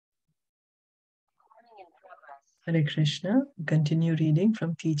Hare Krishna. Continue reading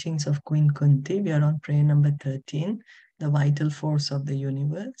from Teachings of Queen Kunti. We are on prayer number 13, the vital force of the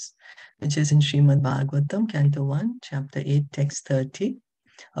universe, which is in Srimad Bhagavatam, Canto 1, Chapter 8, Text 30.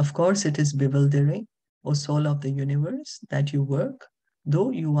 Of course, it is bewildering, O soul of the universe, that you work,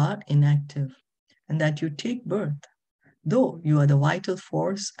 though you are inactive, and that you take birth, though you are the vital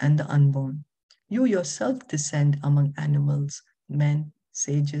force and the unborn. You yourself descend among animals, men,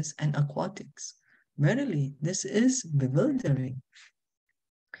 sages, and aquatics. Verily, this is bewildering.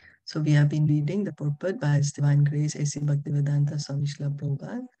 So we have been reading the purport by His Divine Grace A.C. Bhaktivedanta Swami Srila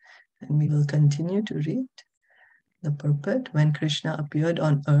Prabhupada, and we will continue to read the purport. When Krishna appeared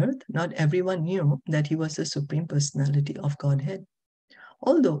on earth, not everyone knew that he was the Supreme Personality of Godhead.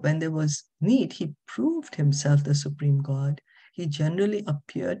 Although when there was need, he proved himself the Supreme God, he generally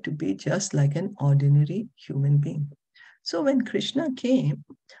appeared to be just like an ordinary human being. So when Krishna came,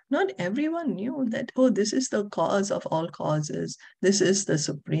 not everyone knew that, oh, this is the cause of all causes. This is the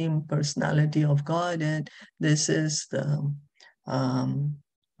Supreme Personality of Godhead. This is the,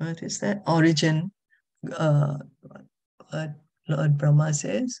 what is that? Origin. Lord Brahma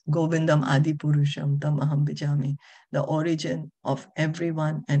says, Govindam Adi Purusham Tam Aham Bijami, the origin of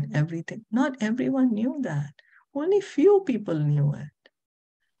everyone and everything. Not everyone knew that. Only few people knew it.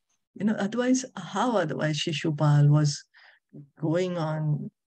 Otherwise, how otherwise Shishupal was going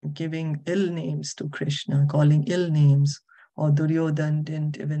on giving ill names to Krishna, calling ill names, or Duryodhan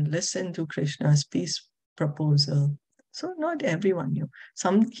didn't even listen to Krishna's peace proposal. So not everyone knew.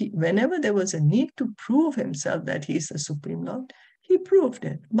 Whenever there was a need to prove himself that he's the Supreme Lord, he proved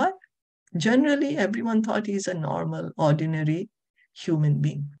it. But generally, everyone thought he's a normal, ordinary human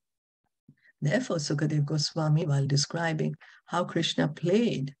being. Therefore, Sukadev Goswami, while describing how Krishna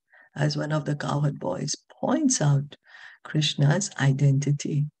played as one of the cowherd boys, points out Krishna's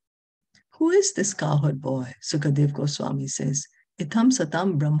identity. Who is this cowherd boy? Sukadev Goswami says, Itam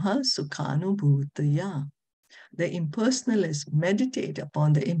Satam Brahma Sukhanu Bhutaya. The impersonalists meditate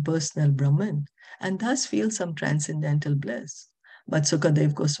upon the impersonal Brahman and thus feel some transcendental bliss. But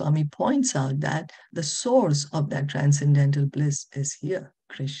Sukadev Goswami points out that the source of that transcendental bliss is here,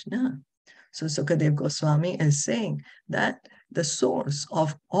 Krishna. So Sukadev Goswami is saying that the source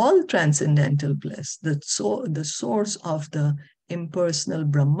of all transcendental bliss, the source of the impersonal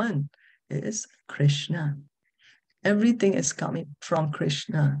Brahman is Krishna. Everything is coming from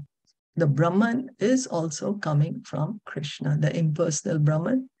Krishna. The Brahman is also coming from Krishna. The impersonal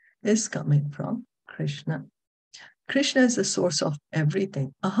Brahman is coming from Krishna. Krishna is the source of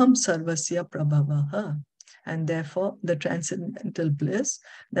everything. Aham sarvasya prabhavaha. And therefore, the transcendental bliss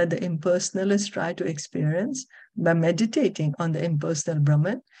that the impersonalists try to experience by meditating on the impersonal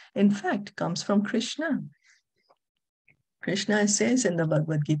Brahman, in fact, comes from Krishna. Krishna says in the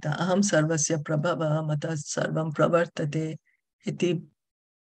Bhagavad Gita, Aham sarvasya prabhava matas sarvam pravartate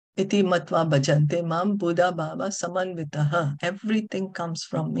iti matva bhajante mam buddha bhava samanvitaha. Everything comes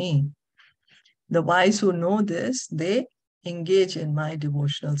from me. The wise who know this, they engage in my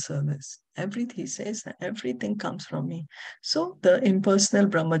devotional service. He says that everything comes from me. So the impersonal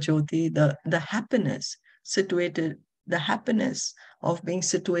Brahma Jyoti, the happiness of being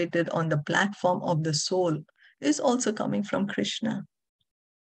situated on the platform of the soul is also coming from Krishna.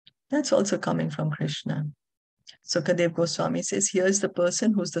 That's also coming from Krishna. Sukadev Goswami says, here's the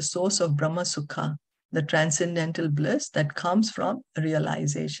person who's the source of Brahma Sukha, the transcendental bliss that comes from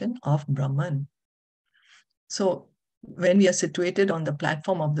realization of Brahman. So when we are situated on the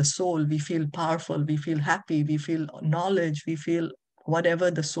platform of the soul, we feel powerful, we feel happy, we feel knowledge, we feel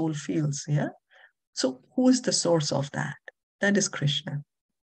whatever the soul feels. Yeah. So who is the source of that? That is Krishna.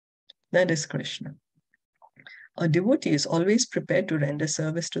 That is Krishna. A devotee is always prepared to render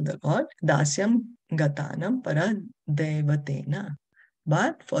service to the Lord. Dasyam gatanam para devatena.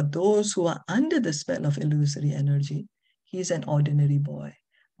 But for those who are under the spell of illusory energy, he is an ordinary boy.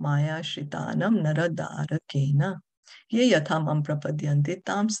 Maya shritanam naradara kena. Ye yathamam prapadyante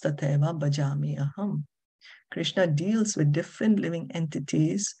tams tatheva bhajami aham. Krishna deals with different living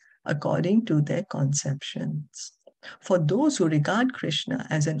entities according to their conceptions. For those who regard Krishna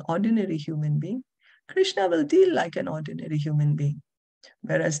as an ordinary human being, Krishna will deal like an ordinary human being.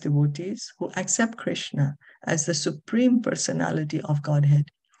 Whereas devotees who accept Krishna as the Supreme Personality of Godhead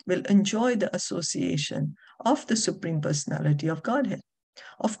will enjoy the association of the Supreme Personality of Godhead.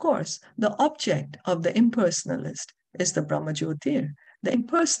 Of course, the object of the impersonalist is the Brahma Jyotir, the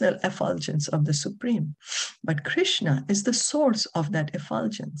impersonal effulgence of the Supreme. But Krishna is the source of that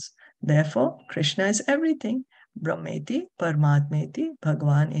effulgence. Therefore, Krishna is everything. Brahmeti, Paramatmeti,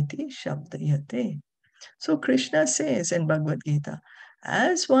 Bhagavan iti, Shabdayate. So Krishna says in Bhagavad Gita,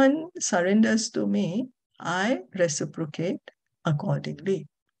 as one surrenders to me, I reciprocate accordingly.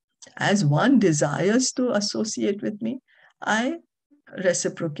 As one desires to associate with me, I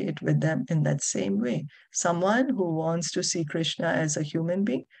reciprocate with them in that same way. Someone who wants to see Krishna as a human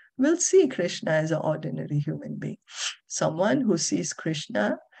being will see Krishna as an ordinary human being. Someone who sees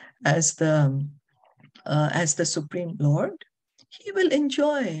Krishna as the Supreme Lord, he will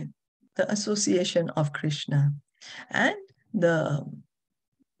enjoy the association of Krishna. And the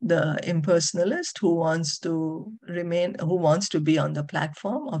impersonalist who wants to be on the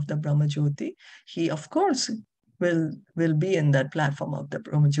platform of the Brahmajyoti, he of course will be in that platform of the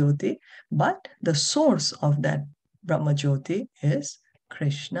Brahmajyoti, but the source of that Brahmajyoti is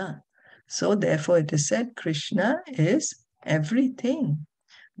Krishna. So therefore it is said Krishna is everything.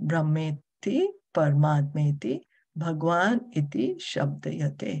 Brahmeti Paramatmeti Bhagwan iti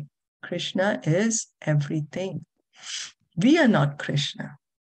Shabdayate. Krishna is everything. We are not Krishna.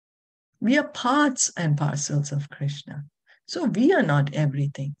 We are parts and parcels of Krishna. So we are not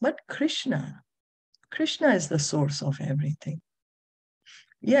everything, but Krishna. Krishna is the source of everything.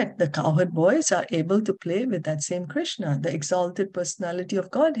 Yet the cowherd boys are able to play with that same Krishna, the exalted personality of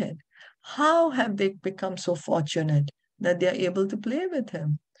Godhead. How have they become so fortunate that they are able to play with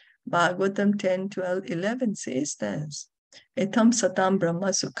him? Bhagavatam 10, 12, 11 says this. Etham satam brahma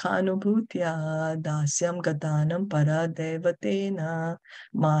sukhanubhutya dasyam gatanam paradevatena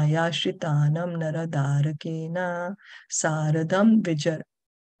maya shritanam naradarakena saradam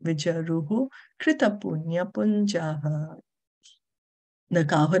vijaruhu kritapunya punjaha. The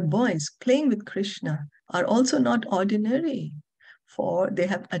cowherd boys playing with Krishna are also not ordinary, for they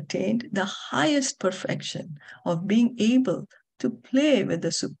have attained the highest perfection of being able to play with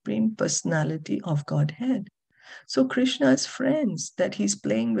the Supreme Personality of Godhead. So Krishna's friends that he's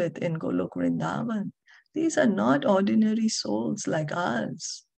playing with in Golok Vrindavan, these are not ordinary souls like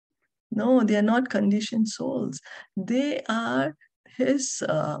us. No, they are not conditioned souls. They are his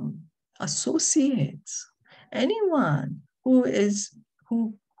associates. Anyone who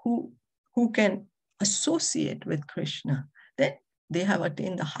can associate with Krishna, then they have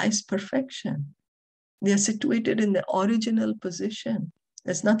attained the highest perfection. They are situated in the original position.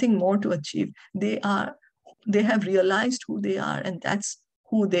 There's nothing more to achieve. They have realized who they are, and that's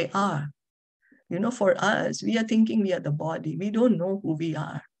who they are. For us, we are thinking we are the body. We don't know who we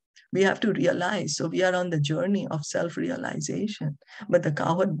are. We have to realize. So we are on the journey of self-realization. But the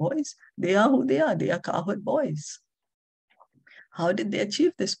cowherd boys, they are who they are. They are cowherd boys. How did they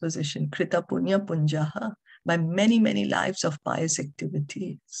achieve this position? Krita punya punjaha, by many, many lives of pious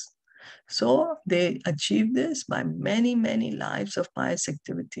activities. So they achieved this by many, many lives of pious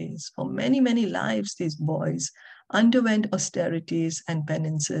activities. For many, many lives, these boys underwent austerities and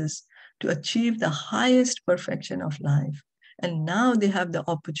penances to achieve the highest perfection of life. And now they have the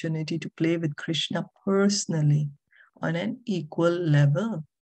opportunity to play with Krishna personally on an equal level.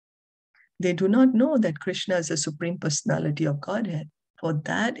 They do not know that Krishna is the Supreme Personality of Godhead, for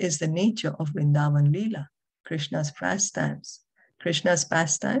that is the nature of Vrindavan Lila, Krishna's pastimes. Krishna's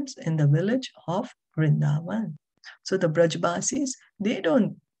pastimes in the village of Vrindavan. So the Brajbasis, they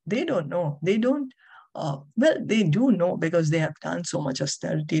don't know. They don't, they do know because they have done so much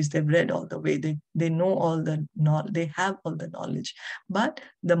austerities. They've read all the way. They know all the knowledge. They have all the knowledge. But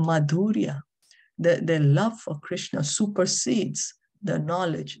the Madhurya, their love for Krishna supersedes the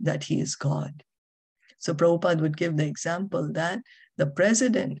knowledge that he is God. So Prabhupada would give the example that the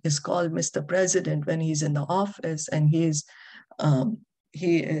president is called Mr. President when he's in the office, and his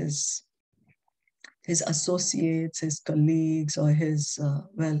associates, his colleagues, or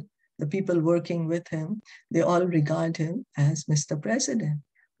the people working with him, they all regard him as Mr. President.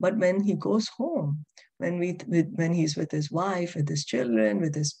 But when he goes home, when he's with his wife, with his children,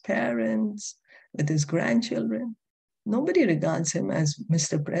 with his parents, with his grandchildren, nobody regards him as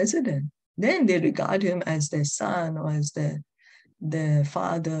Mr. President. Then they regard him as their son, or as their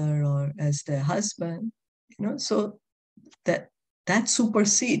father, or as their husband. So that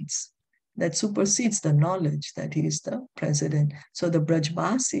supersedes the knowledge that he is the president. So the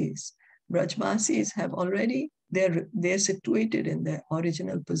Brajbasis have already, they're situated in their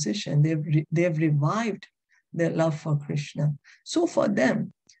original position. They've revived their love for Krishna. So for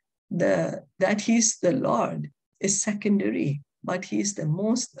them, that he's the Lord is secondary, but he's the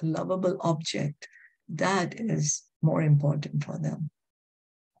most lovable object. That is more important for them.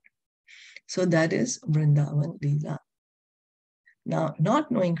 So that is Vrindavan Lila. Now, not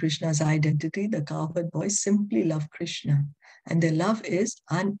knowing Krishna's identity, the cowherd boys simply love Krishna, and their love is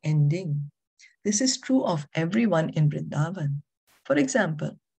unending. This is true of everyone in Vrindavan. For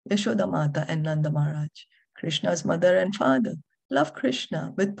example, Yashoda Mata and Nanda Maharaj, Krishna's mother and father, love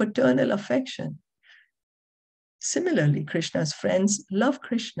Krishna with paternal affection. Similarly, Krishna's friends love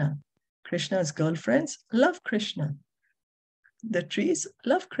Krishna. Krishna's girlfriends love Krishna. The trees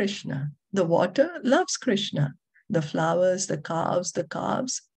love Krishna. The water loves Krishna. The flowers, the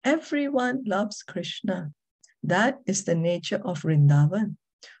calves, everyone loves Krishna. That is the nature of Vrindavan.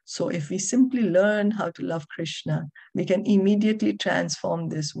 So if we simply learn how to love Krishna, we can immediately transform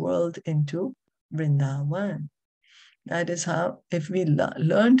this world into Vrindavan. That is how, if we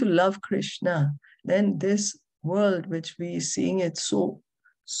learn to love Krishna, then this world, which we seeing it so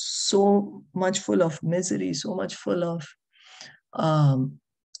much full of misery, so much full of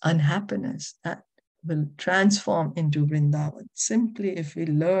unhappiness, that will transform into Vrindavan. Simply if we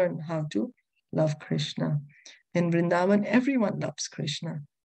learn how to love Krishna. In Vrindavan, everyone loves Krishna.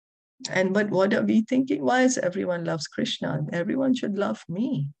 But what are we thinking? Why is everyone loves Krishna? Everyone should love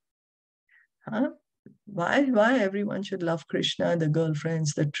me. Huh? Why everyone should love Krishna? The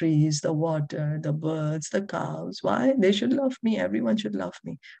girlfriends, the trees, the water, the birds, the cows. Why? They should love me. Everyone should love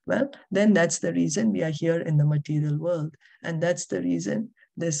me. Well, then that's the reason we are here in the material world. And that's the reason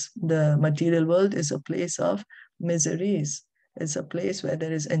the material world is a place of miseries. It's a place where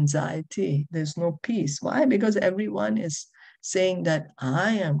there is anxiety. There's no peace. Why? Because everyone is saying that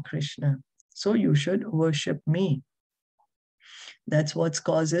I am Krishna, so you should worship me. That's what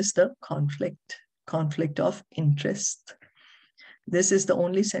causes the conflict of interest. This is the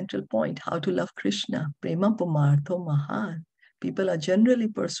only central point, how to love Krishna. Prema pumartho mahan. People are generally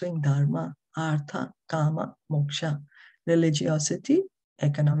pursuing dharma, artha, kama, moksha, religiosity,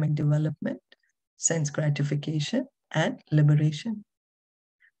 economic development, sense gratification, and liberation.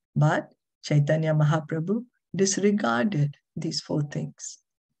 But Chaitanya Mahaprabhu disregarded these four things.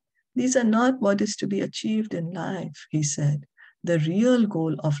 These are not what is to be achieved in life, he said. The real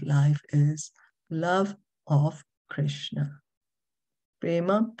goal of life is love of Krishna.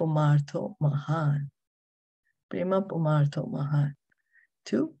 Prema pumartho mahan. Prema pumartho mahan.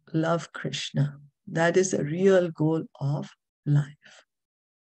 To love Krishna. That is the real goal of life.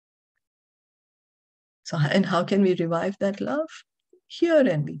 So, and how can we revive that love? Hear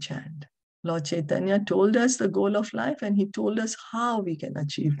and we chant. Lord Chaitanya told us the goal of life, and he told us how we can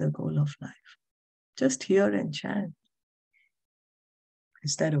achieve the goal of life. Just hear and chant.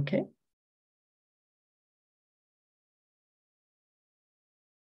 Is that okay?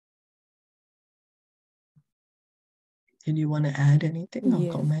 Did you want to add anything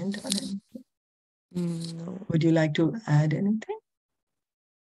or comment on anything? No. Would you like to add anything?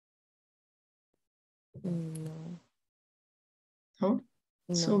 No. No?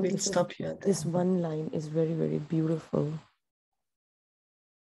 So we'll stop here. This one line is very, very beautiful.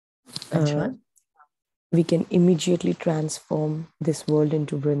 Which one? We can immediately transform this world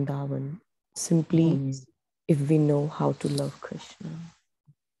into Vrindavan simply if we know how to love Krishna.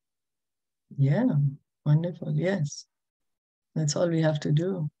 Yeah, wonderful. Yes. That's all we have to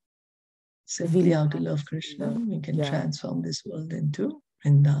do. Simply how to love Krishna, we can transform this world into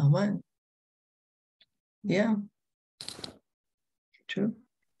Vrindavan. Yeah. True.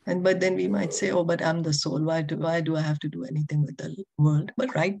 But then we might say, oh, but I'm the soul. Why do I have to do anything with the world?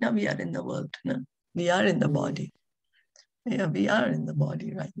 But right now we are in the world. No? We are in the body. Yeah, we are in the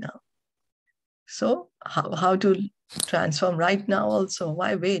body right now. So how to transform right now also?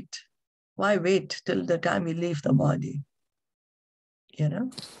 Why wait? Why wait till the time we leave the body? You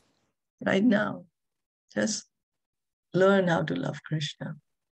know, right now, just learn how to love Krishna.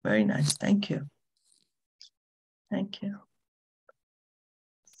 Very nice. Thank you. Thank you.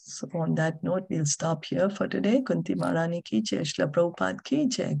 So on that note, we'll stop here for today. Kunti Maharani ki jai, Shila Prabhupada ki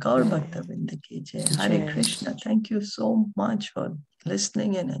jai, Gaur Bhaktavinda ki jai. Hare Krishna. Thank you so much for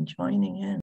listening in and joining in.